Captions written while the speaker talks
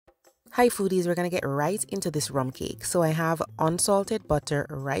Hi foodies, we're gonna get right into this rum cake. So I have unsalted butter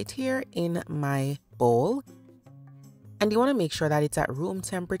right here in my bowl. And you wanna make sure that it's at room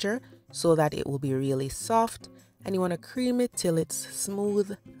temperature so that it will be really soft. And you wanna cream it till it's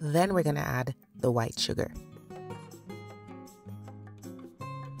smooth. Then we're gonna add the white sugar.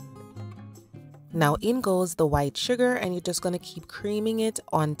 Now in goes the white sugar, and you're just gonna keep creaming it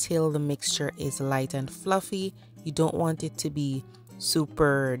until the mixture is light and fluffy. You don't want it to be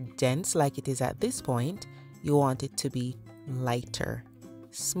super dense like it is at this point. You want it to be lighter,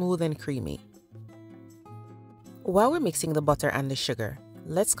 smooth and creamy. While we're mixing the butter and the sugar,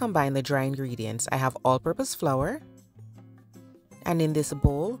 let's combine the dry ingredients. I have all-purpose flour, and in this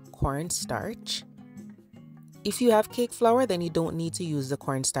bowl, cornstarch. If you have cake flour, then you don't need to use the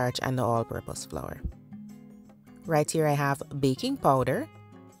cornstarch and the all-purpose flour. Right here I have baking powder,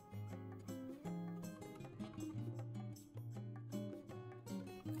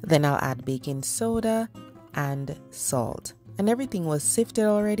 then I'll add baking soda and salt. And everything was sifted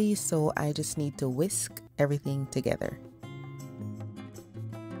already, so I just need to whisk everything together.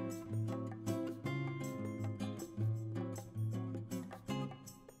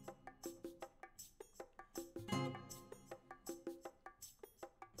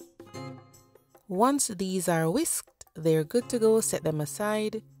 Once these are whisked, they're good to go. Set them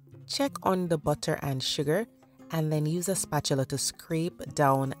aside. Check on the butter and sugar, and then use a spatula to scrape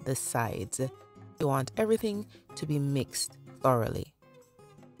down the sides. You want everything to be mixed thoroughly.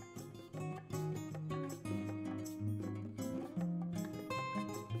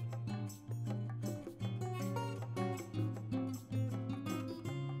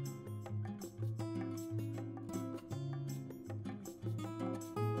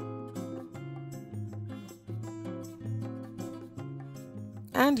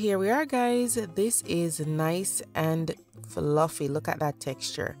 And here we are, guys. This is nice and fluffy. Look at that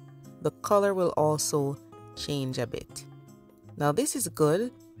texture. The color will also change a bit. Now this is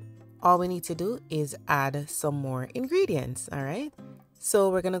good. All we need to do is add some more ingredients. All right, so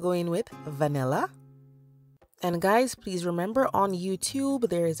we're gonna go in with vanilla. And guys, please remember, on YouTube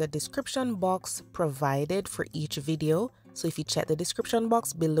there is a description box provided for each video. So if you check the description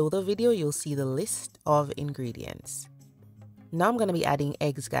box below the video, you'll see the list of ingredients. Now I'm going to be adding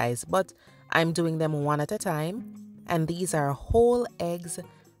eggs, guys, but I'm doing them one at a time. And these are whole eggs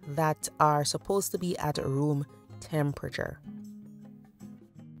that are supposed to be at room temperature.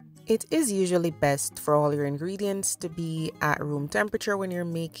 It is usually best for all your ingredients to be at room temperature when you're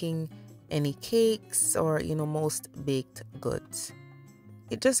making any cakes or, most baked goods.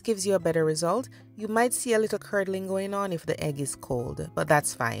 It just gives you a better result. You might see a little curdling going on if the egg is cold, but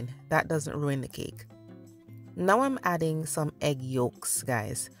that's fine. That doesn't ruin the cake. Now I'm adding some egg yolks,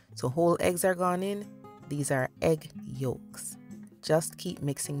 guys. So whole eggs are gone in. These are egg yolks. Just keep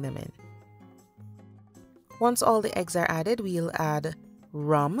mixing them in. Once all the eggs are added, we'll add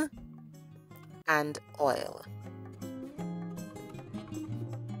rum and oil.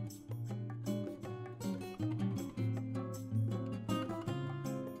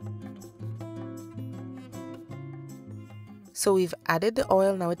 So we've added the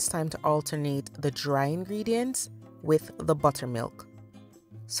oil. Now it's time to alternate the dry ingredients with the buttermilk.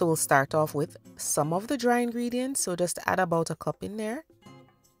 So we'll start off with some of the dry ingredients. So just add about a cup in there.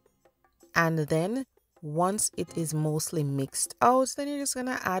 And then once it is mostly mixed out, then you're just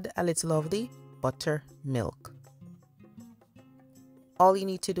gonna add a little of the buttermilk. All you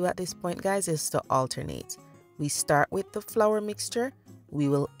need to do at this point, guys, is to alternate. We start with the flour mixture, we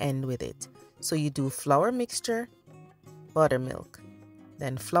will end with it. So you do flour mixture, buttermilk,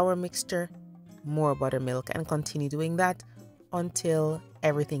 then flour mixture, more buttermilk, and continue doing that until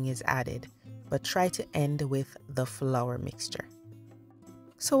everything is added. But try to end with the flour mixture.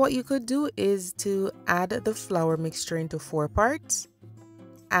 So what you could do is to add the flour mixture into 4 parts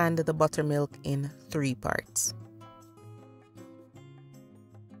and the buttermilk in 3 parts.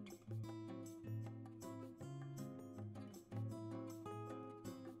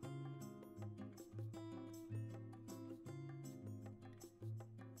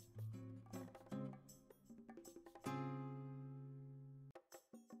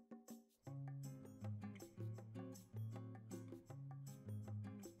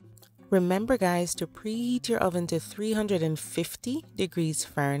 Remember, guys, to preheat your oven to 350 degrees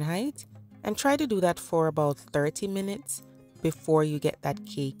Fahrenheit and try to do that for about 30 minutes before you get that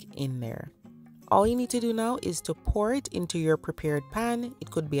cake in there. All you need to do now is to pour it into your prepared pan. It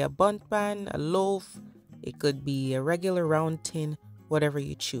could be a bundt pan, a loaf, it could be a regular round tin, whatever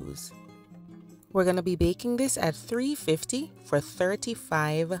you choose. We're going to be baking this at 350 for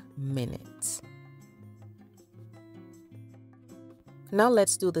 35 minutes. Now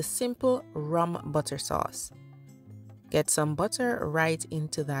let's do the simple rum butter sauce. Get some butter right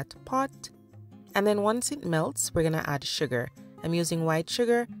into that pot, and then once it melts, we're gonna add sugar. I'm using white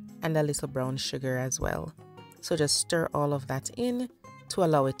sugar and a little brown sugar as well. So just stir all of that in to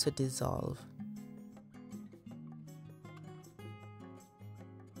allow it to dissolve.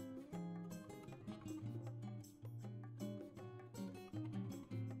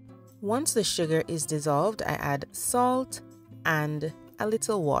 Once the sugar is dissolved, I add salt and a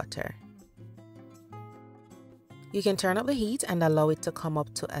little water. You can turn up the heat and allow it to come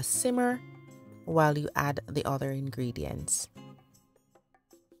up to a simmer while you add the other ingredients.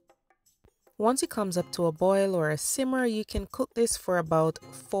 Once it comes up to a boil or a simmer, you can cook this for about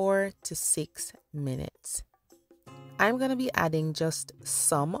 4 to 6 minutes. I'm going to be adding just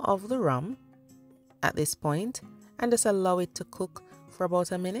some of the rum at this point and just allow it to cook for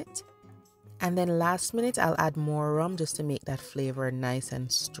about a minute. And then last minute, I'll add more rum just to make that flavor nice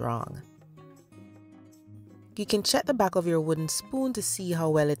and strong. You can check the back of your wooden spoon to see how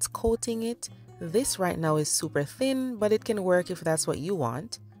well it's coating it. This right now is super thin, but it can work if that's what you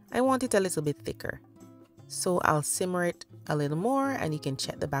want. I want it a little bit thicker. So I'll simmer it a little more, and you can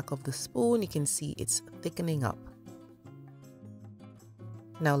check the back of the spoon. You can see it's thickening up.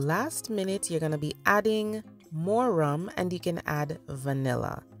 Now last minute, you're going to be adding more rum, and you can add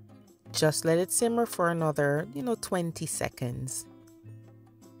vanilla. Just let it simmer for another, 20 seconds.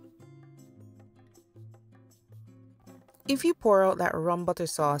 If you pour out that rum butter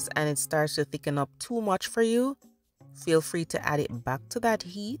sauce and it starts to thicken up too much for you, feel free to add it back to that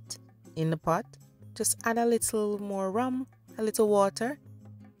heat in the pot. Just add a little more rum, a little water,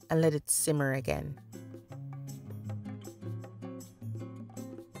 and let it simmer again.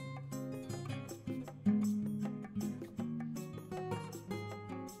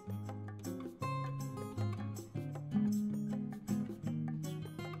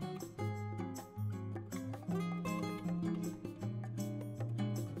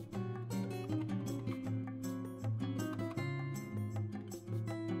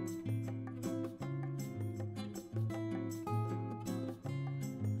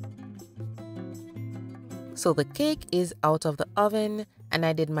 So the cake is out of the oven and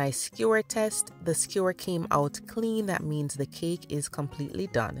I did my skewer test. The skewer came out clean. That means the cake is completely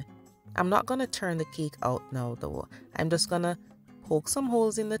done. I'm not going to turn the cake out now though. I'm just going to poke some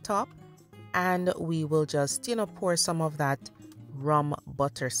holes in the top and we will just, pour some of that rum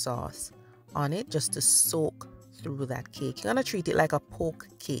butter sauce on it just to soak through that cake. You're going to treat it like a poke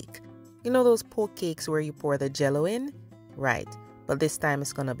cake. You know those poke cakes where you pour the jello in? Right. But this time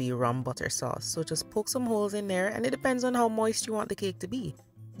it's going to be rum butter sauce. So just poke some holes in there and it depends on how moist you want the cake to be.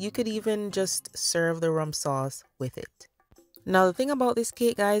 You could even just serve the rum sauce with it. Now the thing about this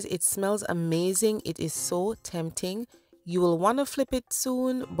cake, guys, it smells amazing. It is so tempting. You will want to flip it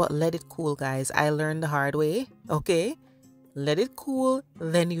soon, but let it cool, guys. I learned the hard way, okay? Let it cool,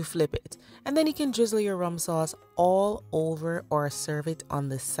 then you flip it. And then you can drizzle your rum sauce all over or serve it on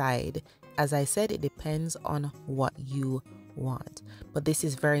the side. As I said, it depends on what you want. But this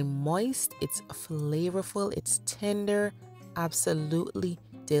is very moist, it's flavorful, it's tender, absolutely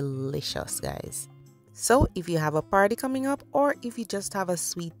delicious, guys. So if you have a party coming up or if you just have a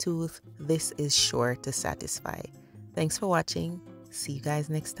sweet tooth, this is sure to satisfy. Thanks for watching. See you guys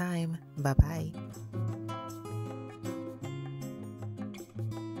next time. Bye bye.